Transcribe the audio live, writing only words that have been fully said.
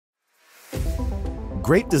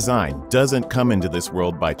Great design doesn't come into this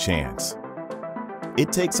world by chance.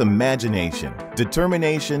 It takes imagination,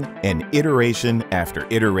 determination, and iteration after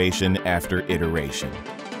iteration after iteration.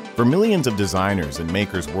 For millions of designers and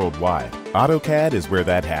makers worldwide, AutoCAD is where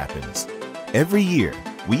that happens. Every year,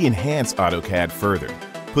 we enhance AutoCAD further,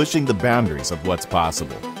 pushing the boundaries of what's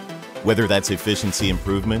possible. Whether that's efficiency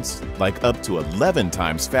improvements, like up to 11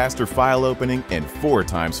 times faster file opening and 4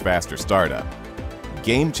 times faster startup.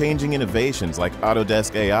 Game-changing innovations like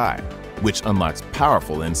Autodesk AI, which unlocks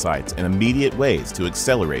powerful insights and immediate ways to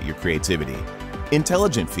accelerate your creativity.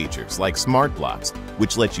 Intelligent features like Smart Blocks,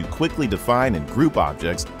 which let you quickly define and group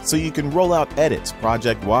objects so you can roll out edits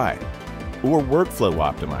project-wide. Or workflow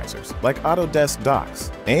optimizers like Autodesk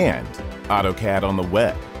Docs and AutoCAD on the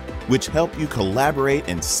web, which help you collaborate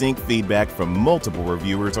and sync feedback from multiple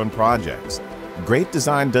reviewers on projects. Great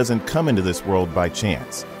design doesn't come into this world by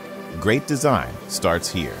chance. Great design starts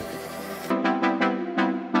here.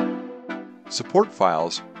 Support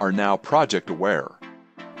files are now project-aware.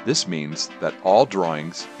 This means that all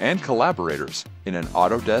drawings and collaborators in an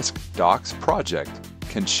Autodesk Docs project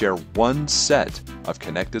can share one set of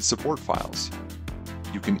connected support files.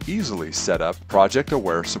 You can easily set up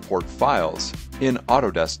project-aware support files in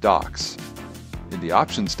Autodesk Docs. In the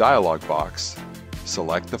Options dialog box,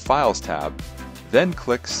 select the Files tab, then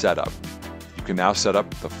click Setup. You can now set up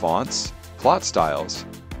the fonts, plot styles,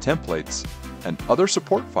 templates, and other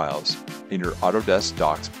support files in your Autodesk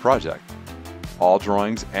Docs project. All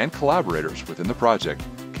drawings and collaborators within the project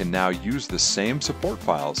can now use the same support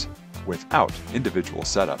files without individual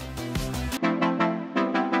setup.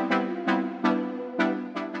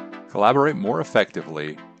 Collaborate more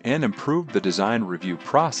effectively and improve the design review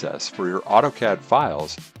process for your AutoCAD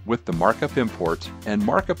files with the Markup Import and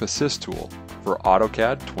Markup Assist tool for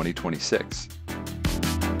AutoCAD 2026.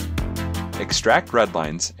 Extract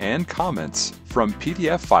redlines and comments from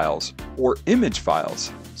PDF files or image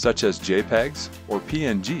files such as JPEGs or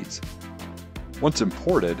PNGs. Once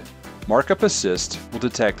imported, Markup Assist will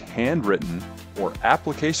detect handwritten or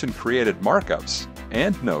application-created markups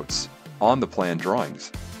and notes on the planned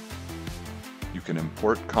drawings. You can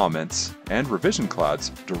import comments and revision clouds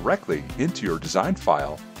directly into your design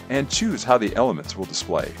file and choose how the elements will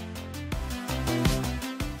display.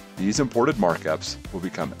 These imported markups will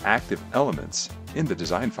become active elements in the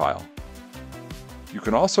design file. You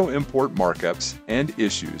can also import markups and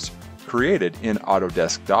issues created in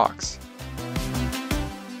Autodesk Docs.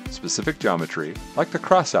 Specific geometry, like the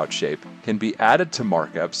crossout shape, can be added to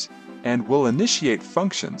markups and will initiate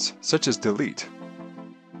functions such as delete.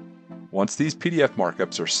 Once these PDF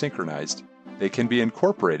markups are synchronized, they can be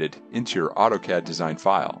incorporated into your AutoCAD design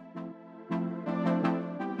file.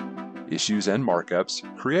 Issues and markups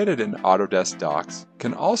created in Autodesk Docs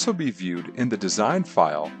can also be viewed in the design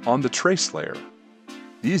file on the trace layer.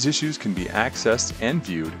 These issues can be accessed and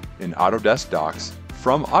viewed in Autodesk Docs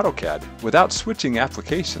from AutoCAD without switching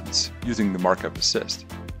applications using the Markup Assist.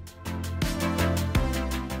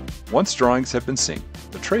 Once drawings have been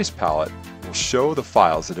synced, the trace palette will show the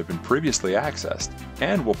files that have been previously accessed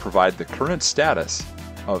and will provide the current status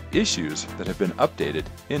of issues that have been updated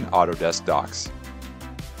in Autodesk Docs.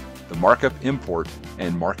 The Markup Import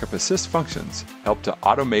and Markup Assist functions help to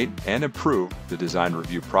automate and improve the design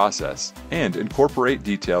review process and incorporate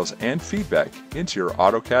details and feedback into your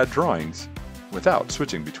AutoCAD drawings without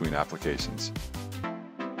switching between applications.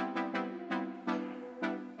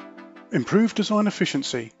 Improve design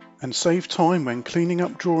efficiency and save time when cleaning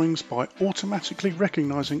up drawings by automatically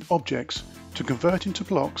recognizing objects to convert into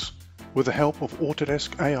blocks with the help of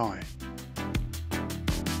Autodesk AI.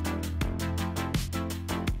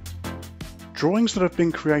 Drawings that have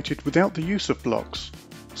been created without the use of blocks,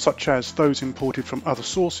 such as those imported from other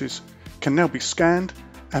sources, can now be scanned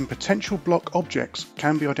and potential block objects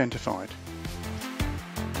can be identified.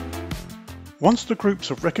 Once the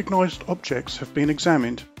groups of recognized objects have been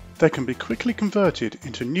examined, they can be quickly converted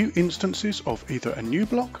into new instances of either a new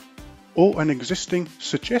block or an existing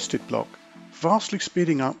suggested block, vastly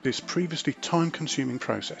speeding up this previously time-consuming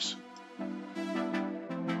process.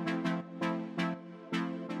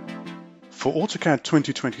 For AutoCAD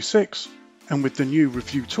 2026, and with the new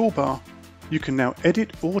Review toolbar, you can now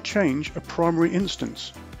edit or change a primary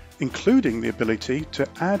instance, including the ability to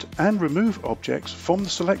add and remove objects from the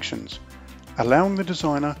selections, allowing the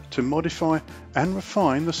designer to modify and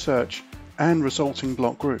refine the search and resulting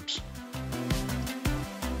block groups.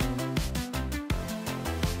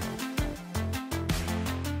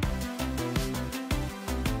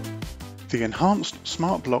 The enhanced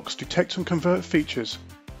Smart Blocks Detect and Convert features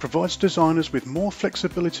provides designers with more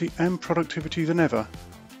flexibility and productivity than ever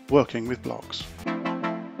working with blocks.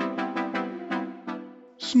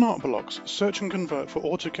 Smart Blocks Search and Convert for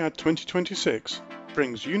AutoCAD 2026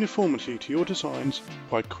 brings uniformity to your designs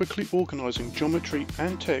by quickly organizing geometry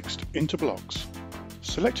and text into blocks.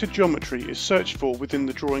 Selected geometry is searched for within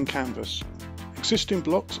the drawing canvas. Existing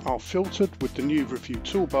blocks are filtered with the new Review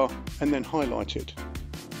toolbar and then highlighted.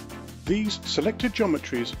 These selected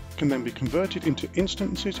geometries can then be converted into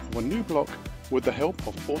instances of a new block with the help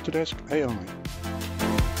of Autodesk AI.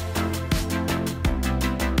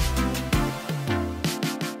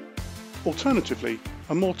 Alternatively,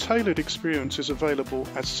 a more tailored experience is available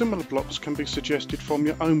as similar blocks can be suggested from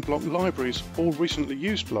your own block libraries or recently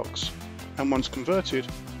used blocks, and once converted,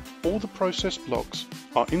 all the processed blocks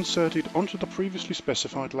are inserted onto the previously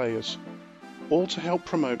specified layers, all to help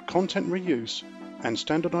promote content reuse and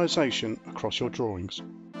standardization across your drawings.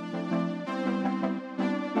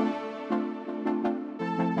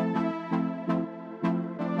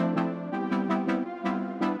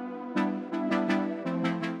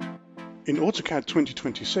 In AutoCAD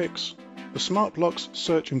 2026, the Smart Blocks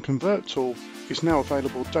Search and Convert tool is now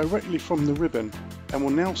available directly from the ribbon and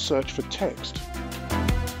will now search for text.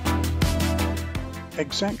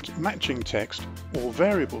 Exact matching text or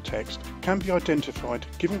variable text can be identified,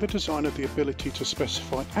 giving the designer the ability to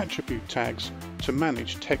specify attribute tags to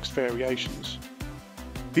manage text variations.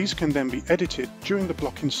 These can then be edited during the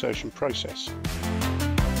block insertion process.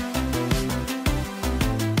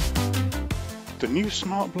 The new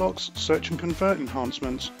Smart Blocks Search and Convert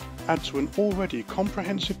enhancements add to an already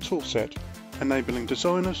comprehensive toolset, enabling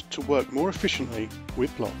designers to work more efficiently with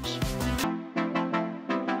blocks.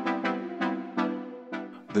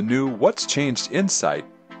 The new What's Changed insight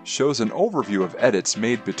shows an overview of edits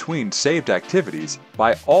made between saved activities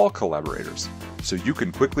by all collaborators, so you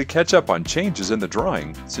can quickly catch up on changes in the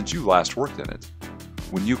drawing since you last worked in it.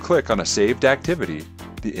 When you click on a saved activity,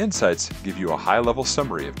 the insights give you a high-level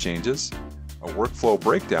summary of changes, a workflow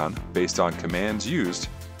breakdown based on commands used,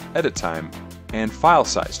 edit time, and file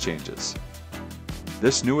size changes.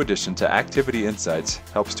 This new addition to Activity Insights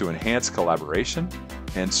helps to enhance collaboration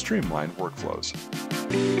and streamline workflows.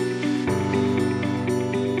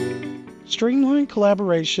 Streamline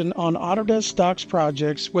collaboration on Autodesk Docs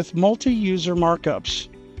projects with multi-user markups.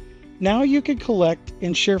 Now you can collect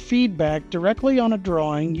and share feedback directly on a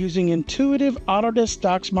drawing using intuitive Autodesk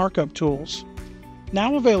Docs markup tools.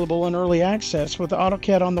 Now available in early access with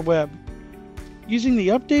AutoCAD on the web. Using the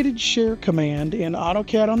updated share command in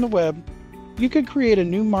AutoCAD on the web, you can create a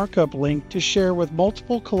new markup link to share with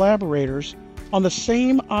multiple collaborators on the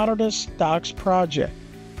same Autodesk Docs project,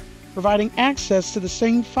 providing access to the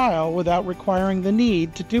same file without requiring the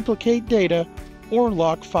need to duplicate data or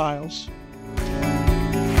lock files.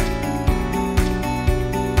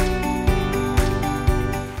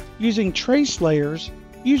 Using trace layers,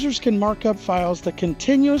 users can mark up files that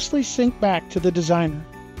continuously sync back to the designer.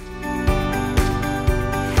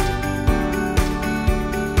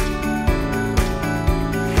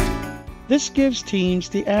 This gives teams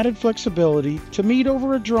the added flexibility to meet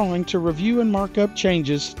over a drawing to review and mark up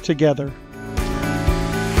changes together.